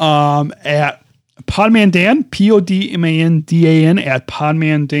 at Podman Dan, PODMANDAN at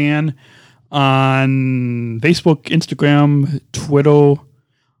Podman Dan on Facebook, Instagram, Twitter.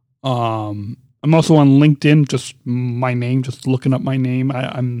 I'm also on LinkedIn, just my name, just looking up my name.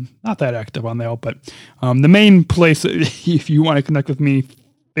 I'm not that active on there, but the main place, if you want to connect with me,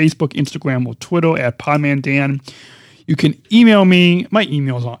 Facebook, Instagram, or Twitter at Podman Dan. You can email me. My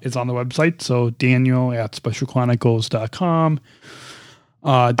email is on the website. So Daniel at specialchronicles.com.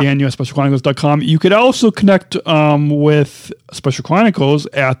 Daniel at specialchronicles.com. You could also connect with Special Chronicles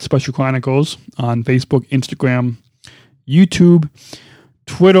at Special Chronicles on Facebook, Instagram, YouTube,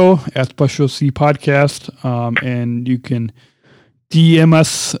 Twitter at Special C Podcast. And you can DM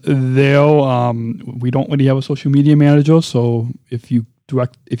us there. We don't really have a social media manager. So if you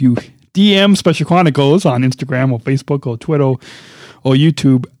DM Special Chronicles on Instagram or Facebook or Twitter or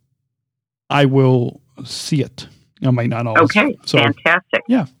YouTube, I will see it. I might not always. Okay, fantastic.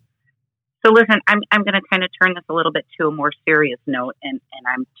 Yeah. So listen, I'm going to kind of turn this a little bit to a more serious note, and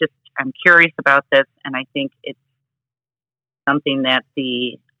I'm curious about this, and I think it's something that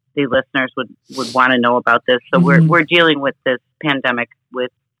the listeners would want to know about this. So we're dealing with this pandemic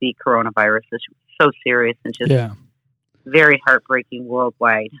with the coronavirus. It's so serious and just very heartbreaking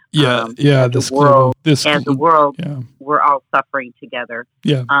worldwide. The world, we're all suffering together.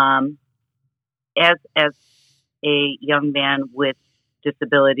 Yeah. As a young man with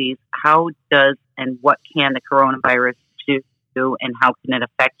disabilities, how does and what can the coronavirus do, and how can it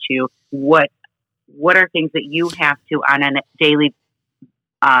affect you? What are things that you have to, on a daily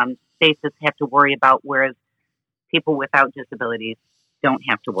basis, have to worry about, whereas people without disabilities don't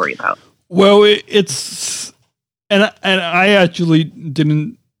have to worry about? Well, it's and I actually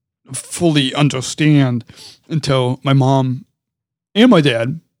didn't fully understand until my mom and my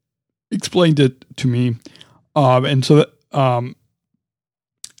dad explained it to me, and so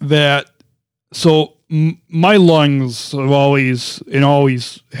my lungs have always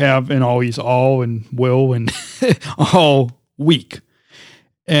have and always all and will and all weak,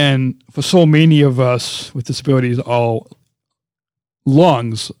 and for so many of us with disabilities, all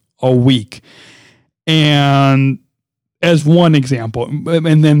lungs are weak. And as one example,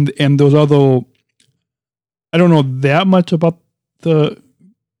 and those other, I don't know that much about the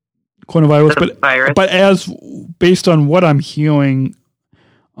coronavirus, but as based on what I'm hearing,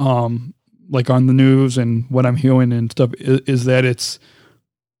 like on the news and what I'm hearing and stuff, is that it's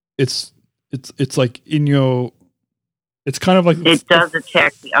like in your, it's kind of like it does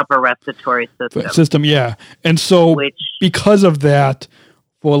attack the upper respiratory system. Yeah, and so because of that,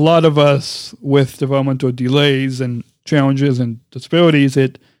 for a lot of us with developmental delays and challenges and disabilities,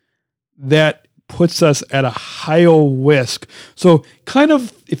 that puts us at a higher risk. So kind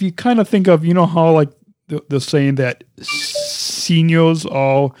of, if you kind of think of, how like the saying that seniors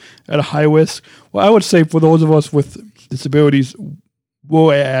are at a high risk. Well, I would say for those of us with disabilities,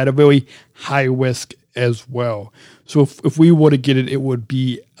 we're at a very high risk as well. So if we were to get it, it would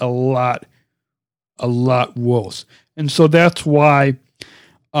be a lot worse. And so that's why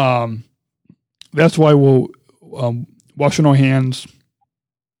we're washing our hands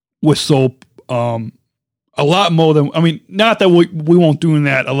with soap a lot more than, not that we weren't doing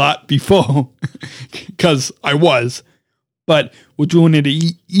that a lot before, because I was, but we're doing it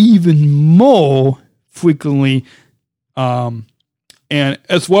even more frequently, and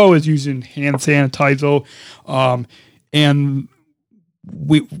as well as using hand sanitizer, and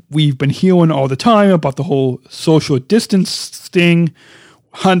we've been hearing all the time about the whole social distancing.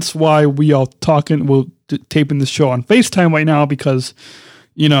 Hence why we're taping this show on FaceTime right now because,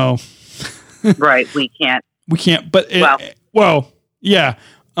 right, we can't. We can't. But yeah.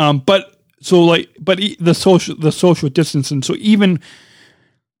 But the social distancing. So even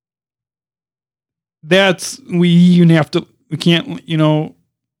we can't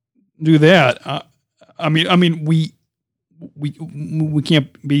do that. I mean we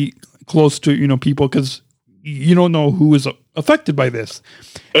can't be close to people because you don't know who is affected by this.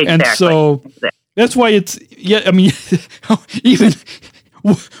 Exactly. And so that's why it's even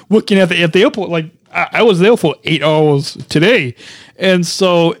looking at the airport, like I was there for 8 hours today, and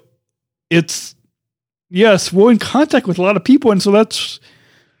so we're in contact with a lot of people, and so that's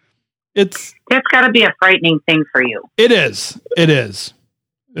got to be a frightening thing for you. It is.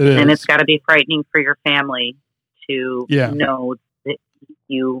 And it's got to be frightening for your family to know that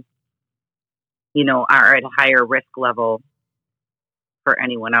you are at a higher risk level for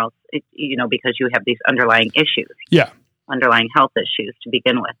anyone else, because you have these underlying issues. Yeah. Underlying health issues to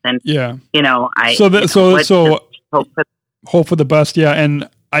begin with. And, hope for the best. Yeah. And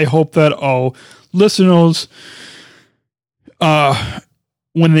I hope that our listeners,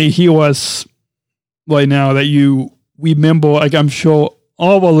 when they hear us right now, that you remember, like I'm sure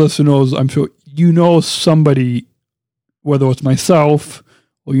all of our listeners, I'm sure somebody, whether it's myself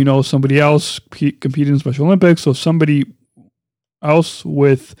or somebody else competing in Special Olympics or somebody else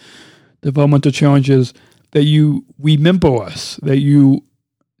with developmental challenges, that you remember us, that you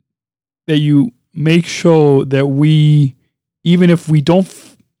make sure that we, even if we don't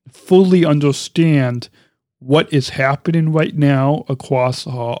fully understand what is happening right now across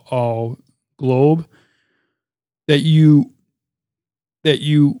our globe, that you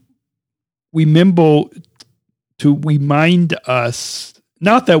remember to remind us,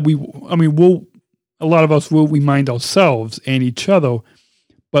 not that a lot of us will remind ourselves and each other,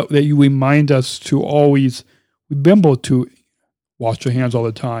 but that you remind us to always remember to wash your hands all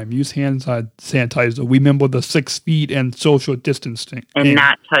the time, use hand sanitizer, remember the 6 feet and social distancing. And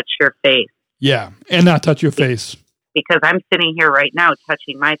not touch your face. Yeah, and not touch your face. Because I'm sitting here right now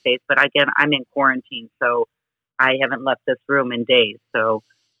touching my face, but again, I'm in quarantine, so I haven't left this room in days. So,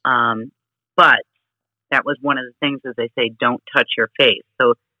 but that was one of the things, as they say, don't touch your face.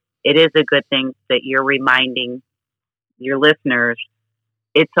 So it is a good thing that you're reminding your listeners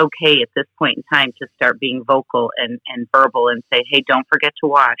it's okay at this point in time to start being vocal and verbal and say, hey, don't forget to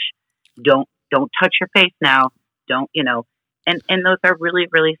wash. Don't touch your face now. Don't, and those are really,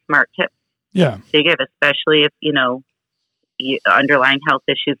 really smart tips. Yeah. To give, especially if, underlying health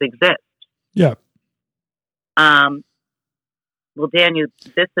issues exist. Yeah. Well, Daniel,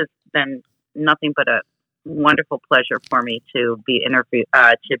 this has been nothing but a wonderful pleasure for me to be able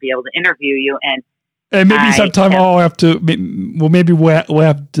to interview you. And maybe sometime I'll have to. Well, maybe we'll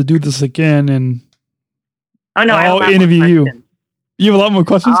have to do this again, and I'll interview you. You have a lot more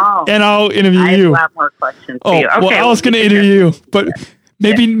questions, and I'll interview you. I have a lot more questions. For you. Okay, well, I was going to interview you, but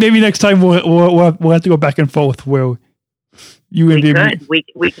maybe next time we'll have to go back and forth where you interview me. We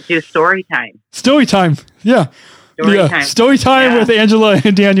could do story time. Story time, yeah. Story time with Angela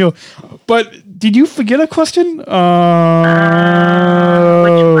and Daniel. But did you forget a question? Which one?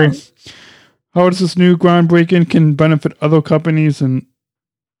 How does this new groundbreaking can benefit other companies? And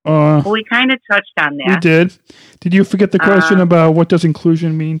well, we kind of touched on that. We did. Did you forget the question about what does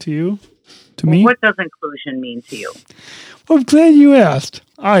inclusion mean to you? To me? What does inclusion mean to you? Well, I'm glad you asked.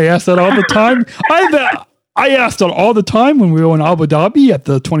 I ask that all the time. I asked that all the time when we were in Abu Dhabi at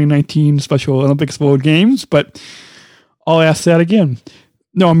the 2019 Special Olympics World Games, but I'll ask that again.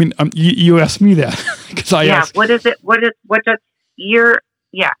 No, I mean, you asked me that because I asked. What is it? What does your...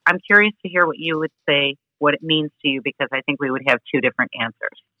 Yeah, I'm curious to hear what you would say, what it means to you, because I think we would have two different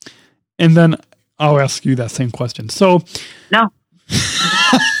answers. And then I'll ask you that same question. So, no.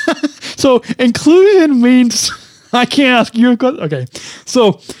 So inclusion means, I can't ask you a question. Okay.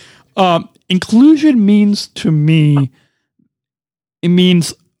 So inclusion means to me, it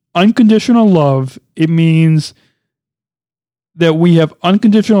means unconditional love. It means that we have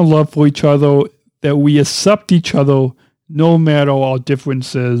unconditional love for each other, that we accept each other no matter our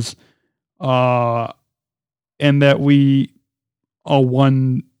differences, and that we are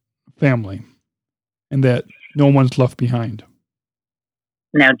one family, and that no one's left behind.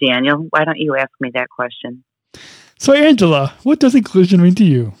 Now, Daniel, why don't you ask me that question? So, Angela, what does inclusion mean to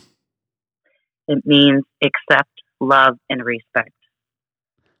you? It means accept, love, and respect.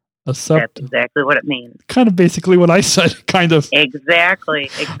 Accept. That's exactly what it means. Kind of basically what I said, kind of. Exactly.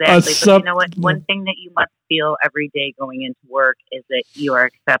 But you know what? One thing that you must feel every day going into work is that you are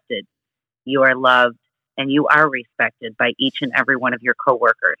accepted, you are loved, and you are respected by each and every one of your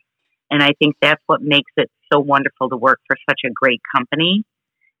coworkers. And I think that's what makes it so wonderful to work for such a great company,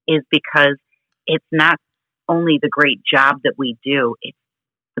 is because it's not only the great job that we do, it's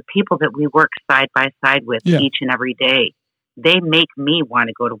the people that we work side by side with each and every day. They make me want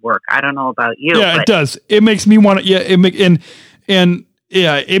to go to work. I don't know about you. Yeah, it does. It makes me want to. Yeah, it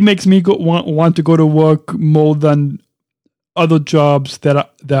makes me want to go to work more than other jobs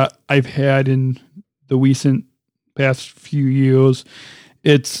that I've had in the recent past few years.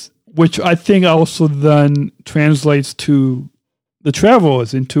 Which I think also then translates to the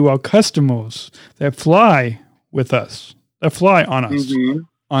travelers and to our customers that fly with us, that fly on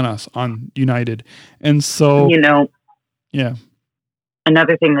us, on United. And so, yeah.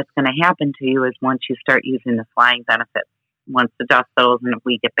 Another thing that's going to happen to you is once you start using the flying benefits, once the dust settles and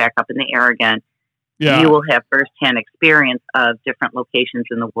we get back up in the air again, you will have firsthand experience of different locations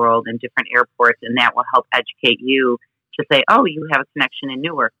in the world and different airports, and that will help educate you to say, oh, you have a connection in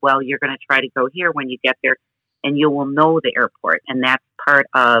Newark. Well, you're going to try to go here when you get there, and you will know the airport. And that's part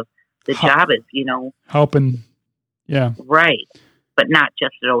of the job is, helping. Yeah. Right. But not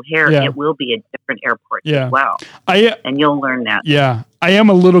just at O'Hare. Yeah. It will be at different airports as well. And you'll learn that. Yeah. I am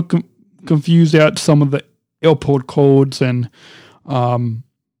a little confused at some of the airport codes and,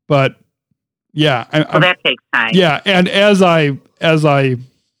 but yeah. That takes time. Yeah. And as I,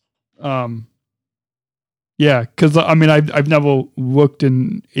 yeah, because I mean, I've never worked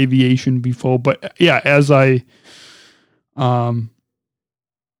in aviation before, but yeah, as I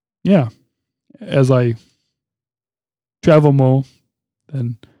travel more,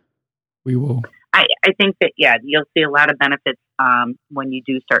 then we will. I think that, you'll see a lot of benefits when you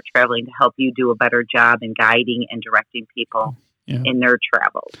do start traveling to help you do a better job in guiding and directing people in their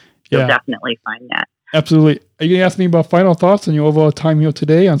travels. You'll definitely find that. Absolutely. Are you going to ask me about final thoughts on your overall time here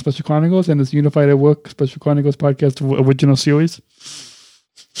today on Special Chronicles and this Unified at Work Special Chronicles podcast original series?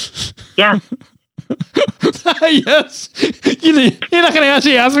 Yeah. Yes. You're not going to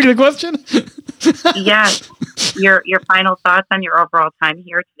actually ask me the question? Yes. Your final thoughts on your overall time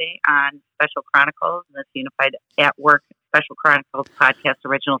here today on Special Chronicles and this Unified at Work Special Chronicles podcast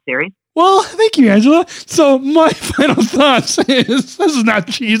original series? Well, thank you, Angela. So my final thoughts is, this is not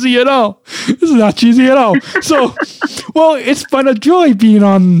cheesy at all. So, well, it's been a joy being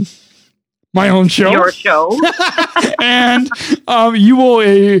on my own show. Your show. And you were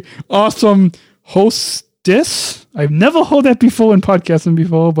a awesome hostess. I've never heard that before in podcasting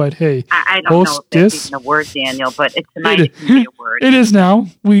before, but hey, I don't know if that's even a word, Daniel, but it's a nice word. It is now.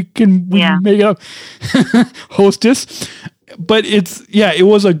 We can make it up. Hostess. But it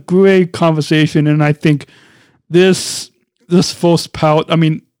was a great conversation, and I think this first part,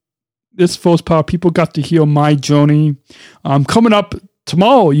 people got to hear my journey. Coming up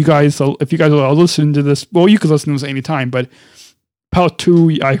tomorrow, you guys, if you guys are listening to this, well, you can listen to this anytime, but part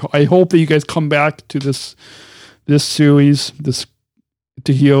 2, I hope that you guys come back to this series,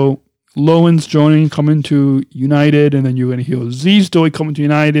 to hear Lowen's journey coming to United, and then you're going to hear Z's story coming to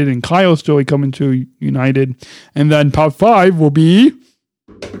United, and Kyle's story coming to United, and then part 5 will be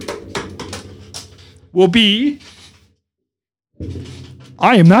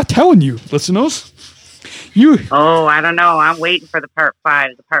I am not telling you, listeners. Oh, I don't know. I'm waiting for the part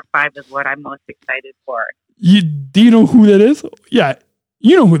 5. The part 5 is what I'm most excited for. Do you know who that is? Yeah,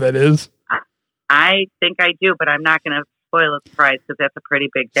 you know who that is. I think I do, but I'm not going to spoil the surprise because that's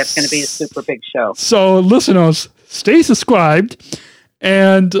going to be a super big show. So, listeners, stay subscribed,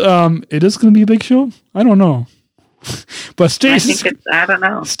 and it is going to be a big show. I don't know, but I don't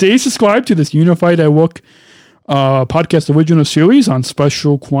know. Stay subscribed to this Unified at Work podcast original series on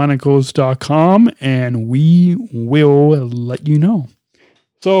specialchronicles.com, and we will let you know.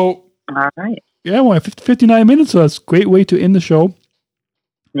 So, all right. Yeah, well, 59 minutes, so that's a great way to end the show.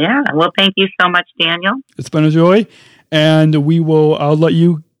 Yeah, well, thank you so much, Daniel. It's been a joy. And I'll let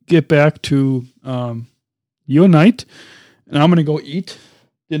you get back to your night. And I'm going to go eat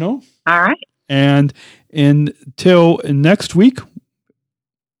dinner. All right. And until next week,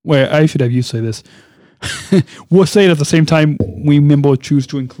 wait, I should have you say this. We'll say it at the same time we remember choose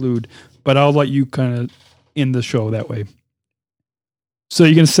to include, but I'll let you kind of end the show that way. So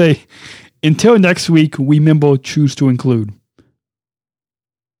you're going to say, until next week, we remember choose to include.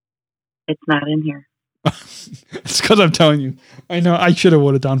 It's not in here. It's because I'm telling you. I know. I should have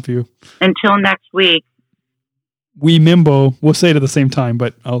wrote it down for you. Until next week. We remember. We'll say it at the same time,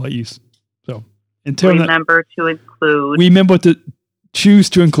 but I'll let you. So until remember to include. Remember to choose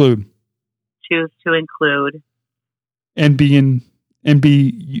to include. Choose to include. And be united.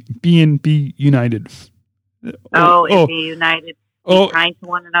 Be united. Be kind to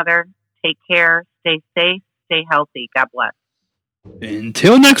one another. Take care. Stay safe. Stay healthy. God bless.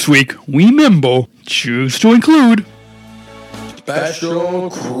 Until next week, remember, choose to include Special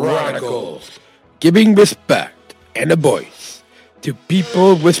Chronicles, giving respect and a voice to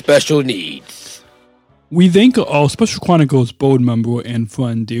people with special needs. We thank our Special Chronicles board member and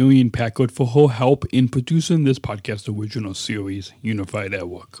friend Darian Packard for her help in producing this podcast original series, Unified at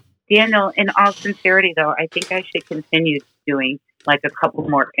Work. Daniel, in all sincerity, though, I think I should continue doing like a couple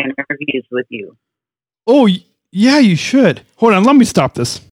more interviews with you. Oh, yeah, you should. Hold on, let me stop this.